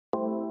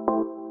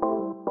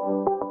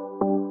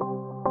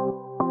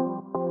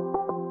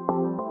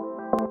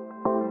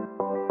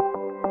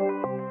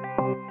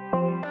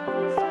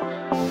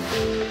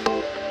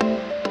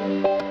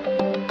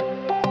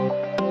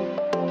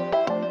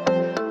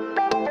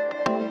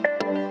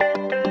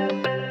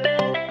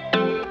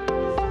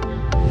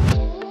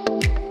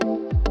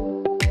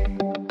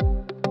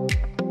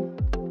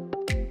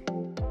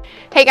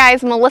Hey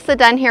guys, Melissa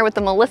Dunn here with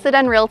the Melissa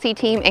Dunn Realty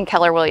team in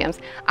Keller Williams.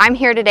 I'm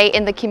here today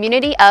in the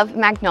community of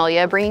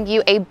Magnolia bringing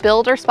you a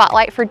builder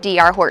spotlight for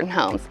D.R. Horton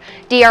homes.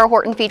 D.R.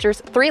 Horton features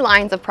 3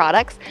 lines of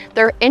products.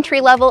 Their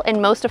entry-level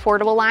and most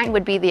affordable line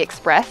would be the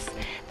Express.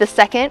 The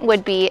second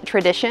would be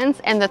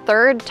Traditions, and the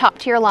third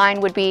top-tier line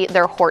would be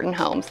their Horton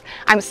homes.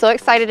 I'm so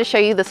excited to show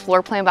you this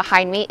floor plan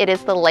behind me. It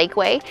is the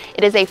Lakeway.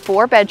 It is a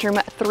 4-bedroom,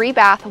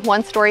 3-bath,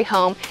 1-story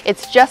home.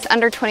 It's just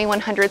under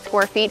 2,100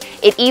 square feet.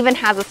 It even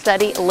has a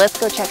study. Let's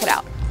go check it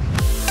out.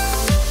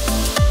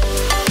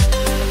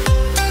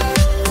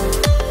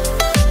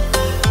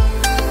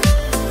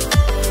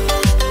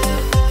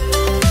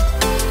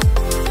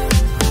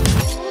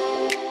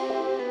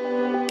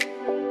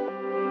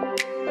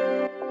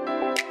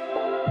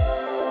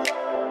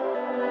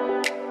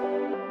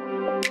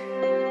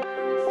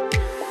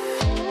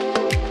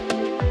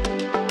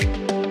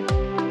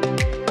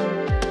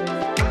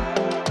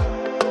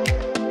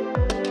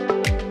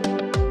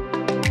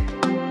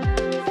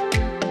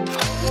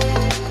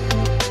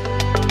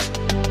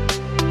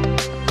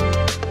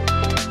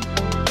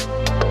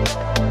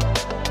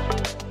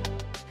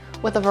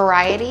 With a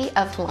variety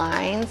of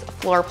lines,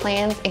 floor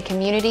plans, and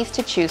communities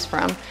to choose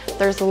from,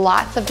 there's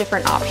lots of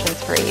different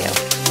options for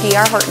you.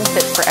 D.R. Horton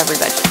fits for every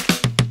budget.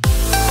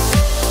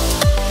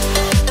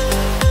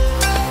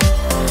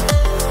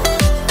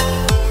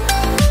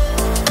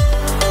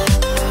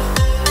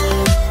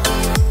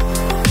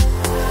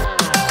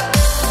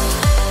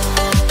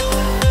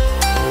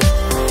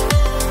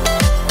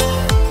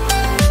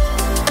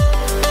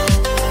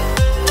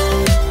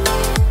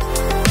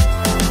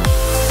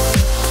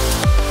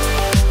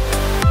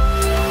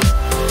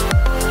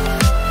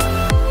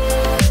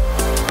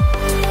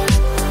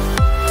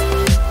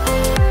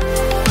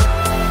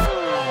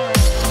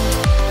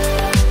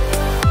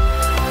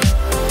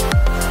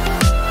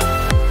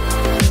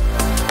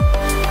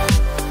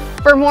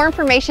 For more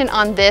information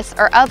on this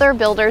or other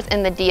builders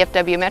in the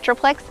DFW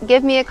Metroplex,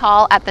 give me a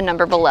call at the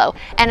number below.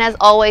 And as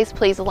always,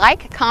 please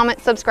like, comment,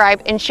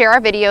 subscribe, and share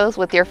our videos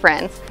with your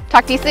friends.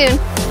 Talk to you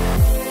soon.